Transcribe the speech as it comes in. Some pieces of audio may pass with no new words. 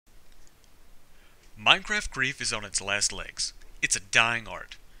Minecraft grief is on its last legs. It's a dying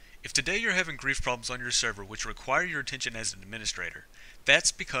art. If today you're having grief problems on your server which require your attention as an administrator,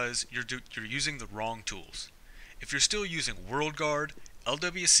 that's because you're using the wrong tools. If you're still using WorldGuard,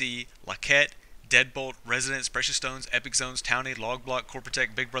 LWC, Laquette, Deadbolt, Resonance, Precious Stones, Epic Zones, Townie, Logblock, Core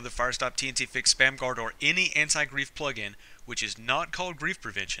Protect, Big Brother, Firestop, TNT Fix, Spam Guard, or any anti-grief plugin which is not called grief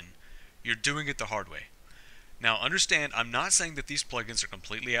prevention, you're doing it the hard way. Now understand, I'm not saying that these plugins are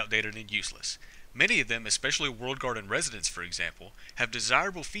completely outdated and useless. Many of them, especially WorldGuard and Resonance for example, have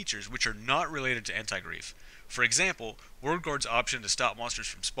desirable features which are not related to anti-grief. For example, WorldGuard's option to stop monsters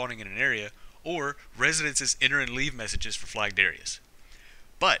from spawning in an area, or Resonance's enter and leave messages for flagged areas.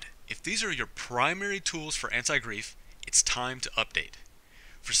 But, if these are your primary tools for anti-grief, it's time to update.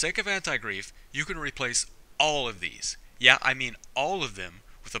 For sake of anti-grief, you can replace all of these, yeah I mean all of them,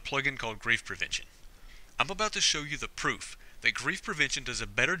 with a plugin called Grief Prevention. I'm about to show you the proof that Grief Prevention does a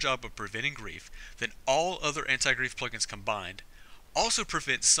better job of preventing grief than all other anti-grief plugins combined, also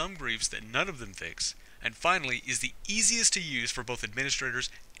prevents some griefs that none of them fix, and finally is the easiest to use for both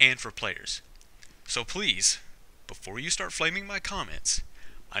administrators and for players. So please, before you start flaming my comments,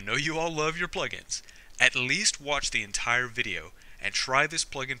 I know you all love your plugins, at least watch the entire video and try this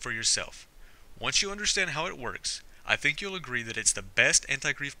plugin for yourself. Once you understand how it works, I think you'll agree that it's the best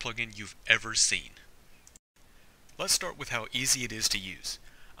anti-grief plugin you've ever seen. Let's start with how easy it is to use.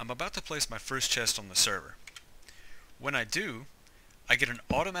 I'm about to place my first chest on the server. When I do, I get an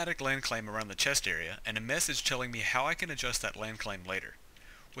automatic land claim around the chest area and a message telling me how I can adjust that land claim later.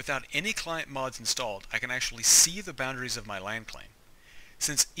 Without any client mods installed, I can actually see the boundaries of my land claim.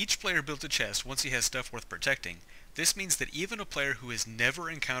 Since each player built a chest once he has stuff worth protecting, this means that even a player who has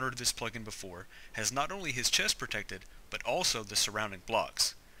never encountered this plugin before has not only his chest protected, but also the surrounding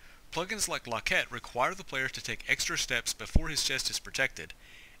blocks. Plugins like Laquette require the player to take extra steps before his chest is protected,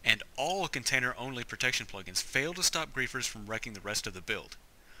 and all container-only protection plugins fail to stop griefers from wrecking the rest of the build.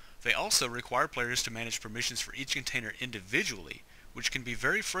 They also require players to manage permissions for each container individually, which can be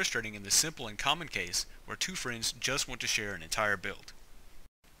very frustrating in the simple and common case where two friends just want to share an entire build.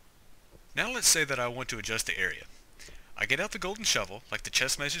 Now let's say that I want to adjust the area. I get out the golden shovel, like the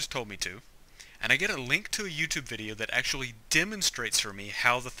chest message told me to, and I get a link to a YouTube video that actually demonstrates for me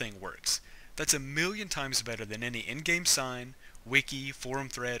how the thing works. That's 1,000,000 times better than any in-game sign, wiki, forum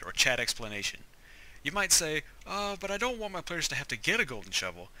thread, or chat explanation. You might say, but I don't want my players to have to get a golden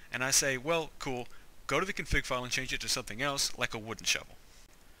shovel, and I say, well, cool, go to the config file and change it to something else, like a wooden shovel.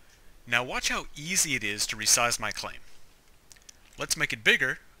 Now watch how easy it is to resize my claim. Let's make it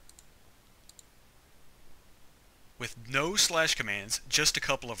bigger, with no slash commands, just a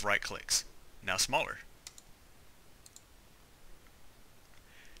couple of right clicks. Now smaller.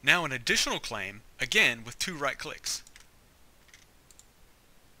 Now an additional claim, again with 2 right clicks.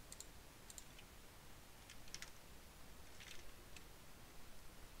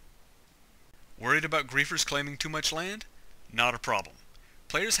 Worried about griefers claiming too much land? Not a problem.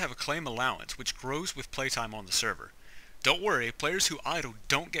 Players have a claim allowance which grows with playtime on the server. Don't worry, players who idle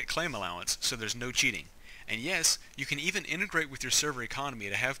don't get claim allowance, so there's no cheating. And yes, you can even integrate with your server economy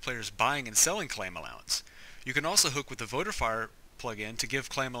to have players buying and selling claim allowance. You can also hook with the VoterFire plugin to give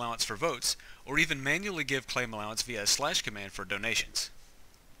claim allowance for votes, or even manually give claim allowance via a slash command for donations.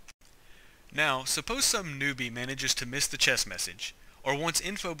 Now, suppose some newbie manages to miss the chest message, or wants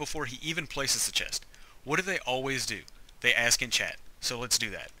info before he even places the chest. What do they always do? They ask in chat. So let's do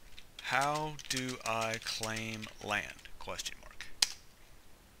that. How do I claim land? Question mark.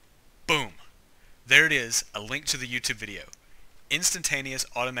 Boom! There it is, a link to the YouTube video. Instantaneous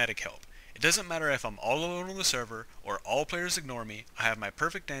automatic help. It doesn't matter if I'm all alone on the server or all players ignore me, I have my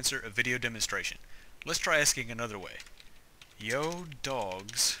perfect answer, a video demonstration. Let's try asking another way. Yo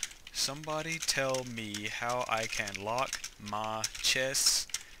dogs, somebody tell me how I can lock my chests,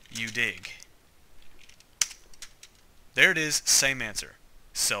 you dig. There it is, same answer.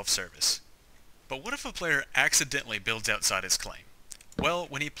 Self-service. But what if a player accidentally builds outside his claim? Well,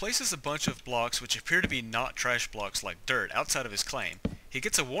 when he places a bunch of blocks which appear to be not trash blocks like dirt outside of his claim, he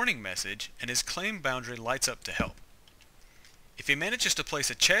gets a warning message and his claim boundary lights up to help. If he manages to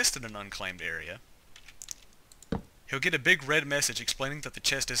place a chest in an unclaimed area, he'll get a big red message explaining that the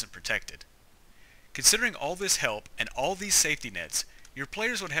chest isn't protected. Considering all this help and all these safety nets, your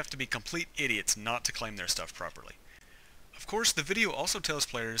players would have to be complete idiots not to claim their stuff properly. Of course, the video also tells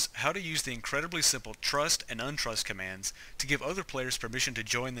players how to use the incredibly simple trust and untrust commands to give other players permission to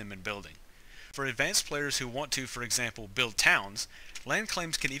join them in building. For advanced players who want to, for example, build towns, land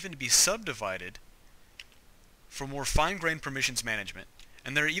claims can even be subdivided for more fine-grained permissions management,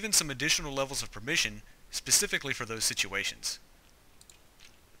 and there are even some additional levels of permission specifically for those situations.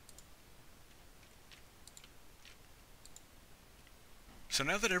 So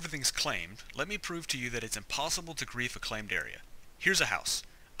now that everything's claimed, let me prove to you that it's impossible to grief a claimed area. Here's a house.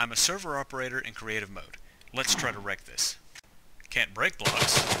 I'm a server operator in creative mode. Let's try to wreck this. Can't break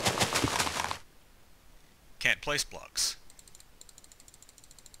blocks. Can't place blocks.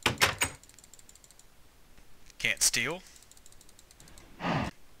 Can't steal.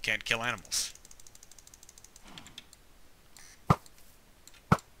 Can't kill animals.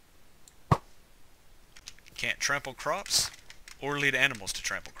 Can't trample crops, or lead animals to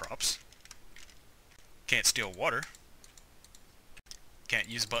trample crops. Can't steal water. Can't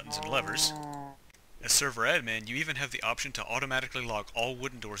use buttons and levers. As server admin, you even have the option to automatically lock all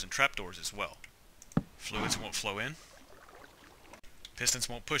wooden doors and trapdoors as well. Fluids won't flow in. Pistons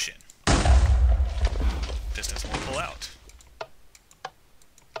won't push in. Pistons won't pull out.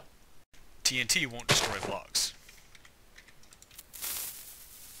 TNT won't destroy blocks.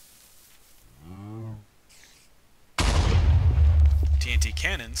 TNT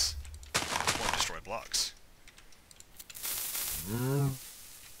cannons won't destroy blocks.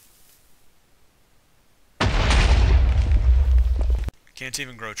 Can't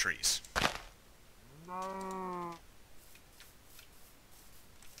even grow trees.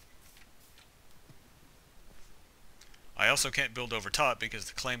 I also can't build over top because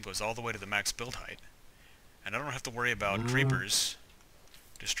the claim goes all the way to the max build height. And I don't have to worry about creepers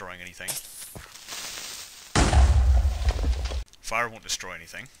destroying anything. Fire won't destroy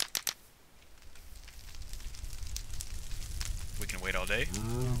anything. We can wait all day,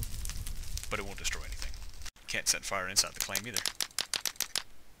 but it won't destroy anything. Can't set fire inside the claim either.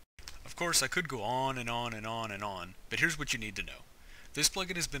 Of course, I could go on and on and on and on, but here's what you need to know. This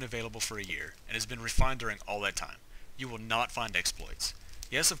plugin has been available for a year, and has been refined during all that time. You will not find exploits.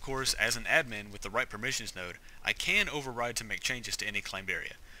 Yes, of course, as an admin with the right permissions node, I can override to make changes to any claimed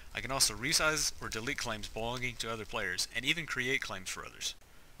area. I can also resize or delete claims belonging to other players, and even create claims for others.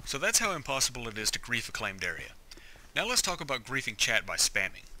 So that's how impossible it is to grief a claimed area. Now let's talk about griefing chat by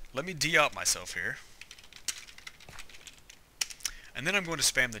spamming. Let me de-op myself here. And then I'm going to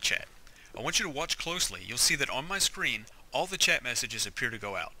spam the chat. I want you to watch closely. You'll see that on my screen, all the chat messages appear to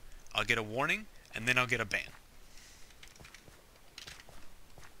go out. I'll get a warning, and then I'll get a ban.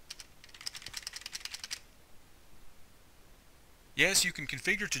 Yes, you can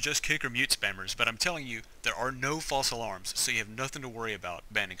configure to just kick or mute spammers, but I'm telling you, there are no false alarms, so you have nothing to worry about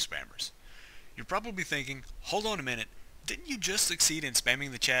banning spammers. You're probably thinking, hold on a minute, didn't you just succeed in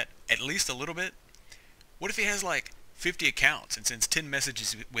spamming the chat at least a little bit? What if he has like 50 accounts and sends 10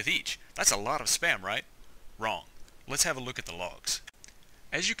 messages with each? That's a lot of spam, right? Wrong. Let's have a look at the logs.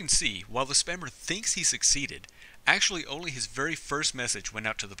 As you can see, while the spammer thinks he succeeded, actually only his very first message went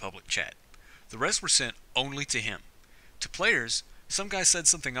out to the public chat. The rest were sent only to him. To players, some guy said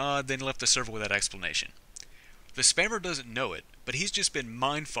something odd, then left the server without explanation. The spammer doesn't know it, but he's just been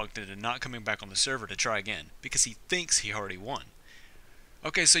mind-fucked into not coming back on the server to try again, because he thinks he already won.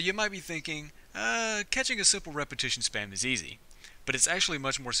 Okay, so you might be thinking, catching a simple repetition spam is easy, but it's actually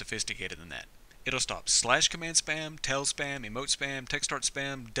much more sophisticated than that. It'll stop slash command spam, tail spam, emote spam, text art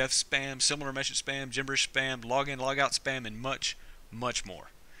spam, def spam, similar message spam, gibberish spam, login, logout spam, and much, much more.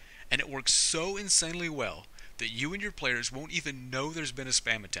 And it works so insanely well that you and your players won't even know there's been a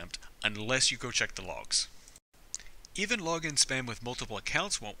spam attempt unless you go check the logs. Even login spam with multiple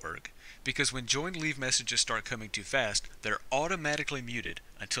accounts won't work, because when join leave messages start coming too fast, they're automatically muted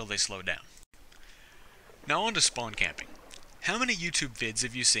until they slow down. Now on to spawn camping. How many YouTube vids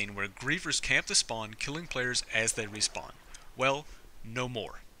have you seen where griefers camp the spawn, killing players as they respawn? Well, no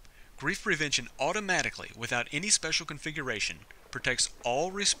more. Grief prevention automatically, without any special configuration, protects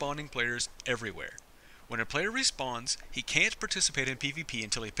all respawning players everywhere. When a player respawns, he can't participate in PvP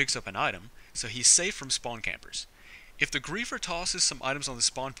until he picks up an item, so he's safe from spawn campers. If the griefer tosses some items on the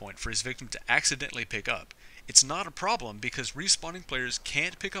spawn point for his victim to accidentally pick up, it's not a problem because respawning players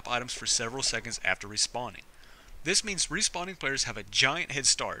can't pick up items for several seconds after respawning. This means respawning players have a giant head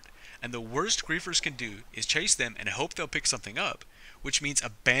start, and the worst griefers can do is chase them and hope they'll pick something up, which means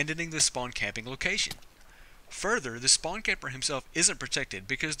abandoning the spawn camping location. Further, the spawn camper himself isn't protected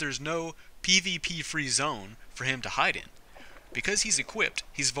because there's no PvP free zone for him to hide in. Because he's equipped,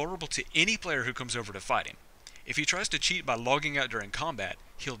 he's vulnerable to any player who comes over to fight him. If he tries to cheat by logging out during combat,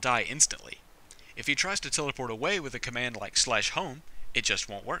 he'll die instantly. If he tries to teleport away with a command like /home, it just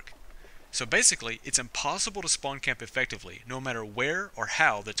won't work. So basically, it's impossible to spawn camp effectively no matter where or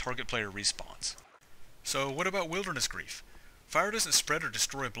how the target player respawns. So what about wilderness grief? Fire doesn't spread or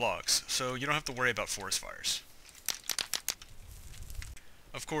destroy blocks, so you don't have to worry about forest fires.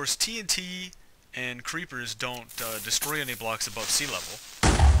 Of course, TNT and creepers don't destroy any blocks above sea level.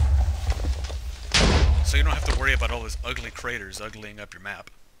 so you don't have to worry about all those ugly craters uglying up your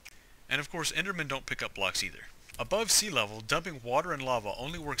map. And of course, Endermen don't pick up blocks either. Above sea level, dumping water and lava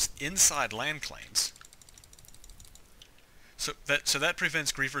only works inside land claims. So that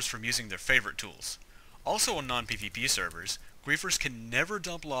prevents griefers from using their favorite tools. Also on non-PvP servers, griefers can never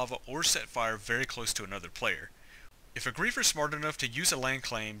dump lava or set fire very close to another player. If a griefer's smart enough to use a land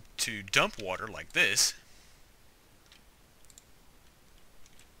claim to dump water like this,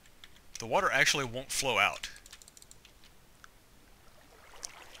 the water actually won't flow out.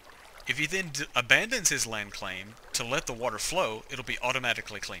 If he then abandons his land claim to let the water flow, it'll be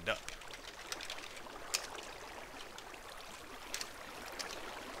automatically cleaned up,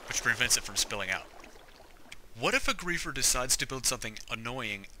 which prevents it from spilling out. What if a griefer decides to build something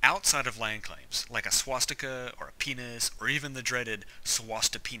annoying outside of land claims, like a swastika or a penis, or even the dreaded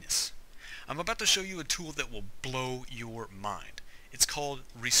swastipenis? I'm about to show you a tool that will blow your mind. It's called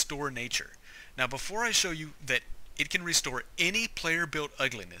Restore Nature. Now before I show you that it can restore any player-built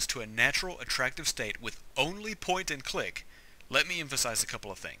ugliness to a natural, attractive state with only point and click, let me emphasize a couple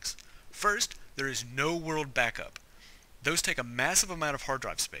of things. First, there is no world backup. Those take a massive amount of hard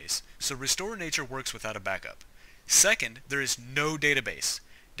drive space, so Restore Nature works without a backup. Second, there is no database.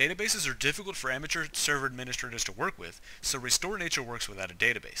 Databases are difficult for amateur server administrators to work with, so Restore Nature works without a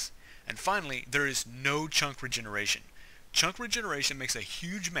database. And finally, there is no chunk regeneration. Chunk regeneration makes a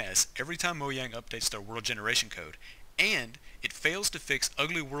huge mess every time Mojang updates their world generation code, and it fails to fix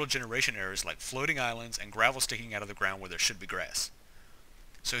ugly world generation errors like floating islands and gravel sticking out of the ground where there should be grass.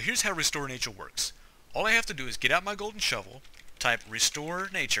 So here's how Restore Nature works. All I have to do is get out my golden shovel, type Restore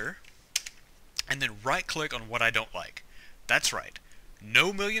Nature, and then right click on what I don't like. That's right,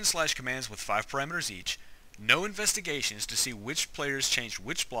 no million slash commands with 5 parameters each, no investigations to see which players changed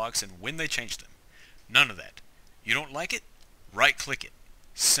which blocks and when they changed them. None of that. You don't like it? Right-click it.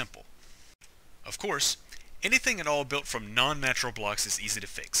 Simple. Of course, anything at all built from non-natural blocks is easy to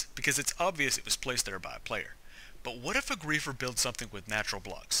fix, because it's obvious it was placed there by a player. But what if a griefer builds something with natural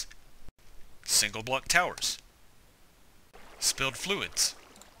blocks? Single block towers. Spilled fluids.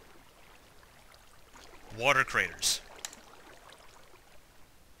 Water craters.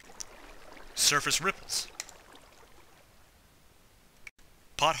 Surface ripples.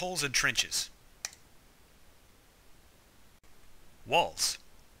 Potholes and trenches. Walls.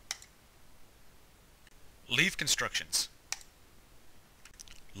 Leaf constructions.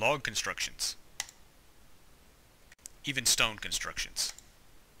 Log constructions. Even stone constructions.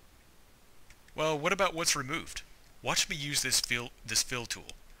 Well, what about what's removed? Watch me use this fill tool.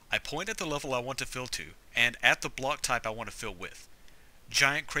 I point at the level I want to fill to, and at the block type I want to fill with.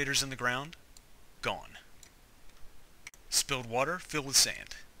 Giant craters in the ground? Gone. Spilled water filled with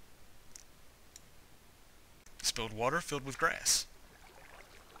sand. Spilled water filled with grass.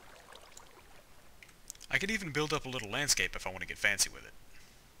 I could even build up a little landscape if I want to get fancy with it.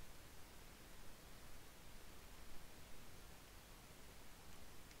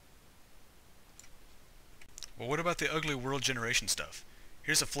 Well, what about the ugly world generation stuff?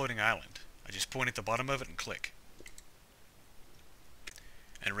 Here's a floating island. I just point at the bottom of it and click.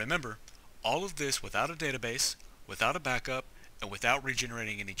 And remember, all of this without a database, without a backup, and without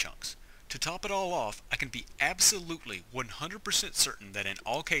regenerating any chunks. To top it all off, I can be absolutely 100% certain that in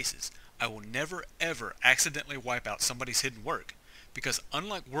all cases, I will never ever accidentally wipe out somebody's hidden work, because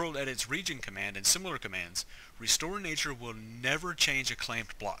unlike World Edit's Regen command and similar commands, Restore Nature will never change a claimed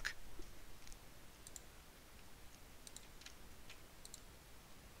block.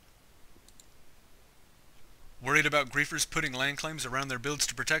 Worried about griefers putting land claims around their builds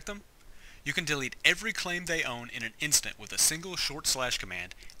to protect them? You can delete every claim they own in an instant with a single short slash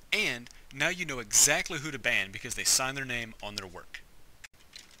command, and now you know exactly who to ban because they signed their name on their work.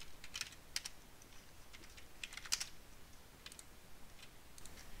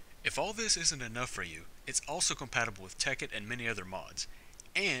 If all this isn't enough for you, it's also compatible with Tekkit and many other mods,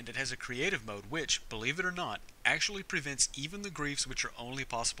 and it has a creative mode which, believe it or not, actually prevents even the griefs which are only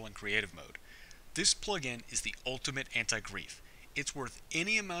possible in creative mode. This plugin is the ultimate anti-grief. It's worth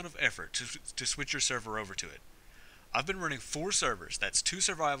any amount of effort to switch your server over to it. I've been running 4 servers, that's 2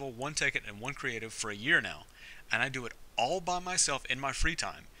 survival, 1 Tekkit, and 1 creative for a year now, and I do it all by myself in my free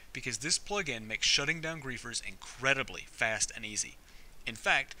time because this plugin makes shutting down griefers incredibly fast and easy. In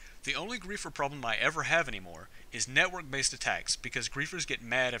fact, the only griefer problem I ever have anymore is network-based attacks because griefers get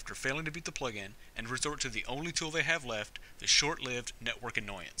mad after failing to beat the plugin and resort to the only tool they have left, the short-lived network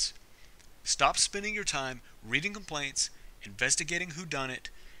annoyance. Stop spending your time reading complaints, investigating whodunit,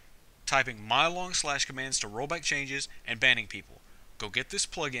 typing mile-long slash commands to roll back changes, and banning people. Go get this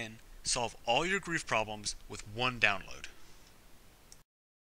plugin, solve all your grief problems with one download.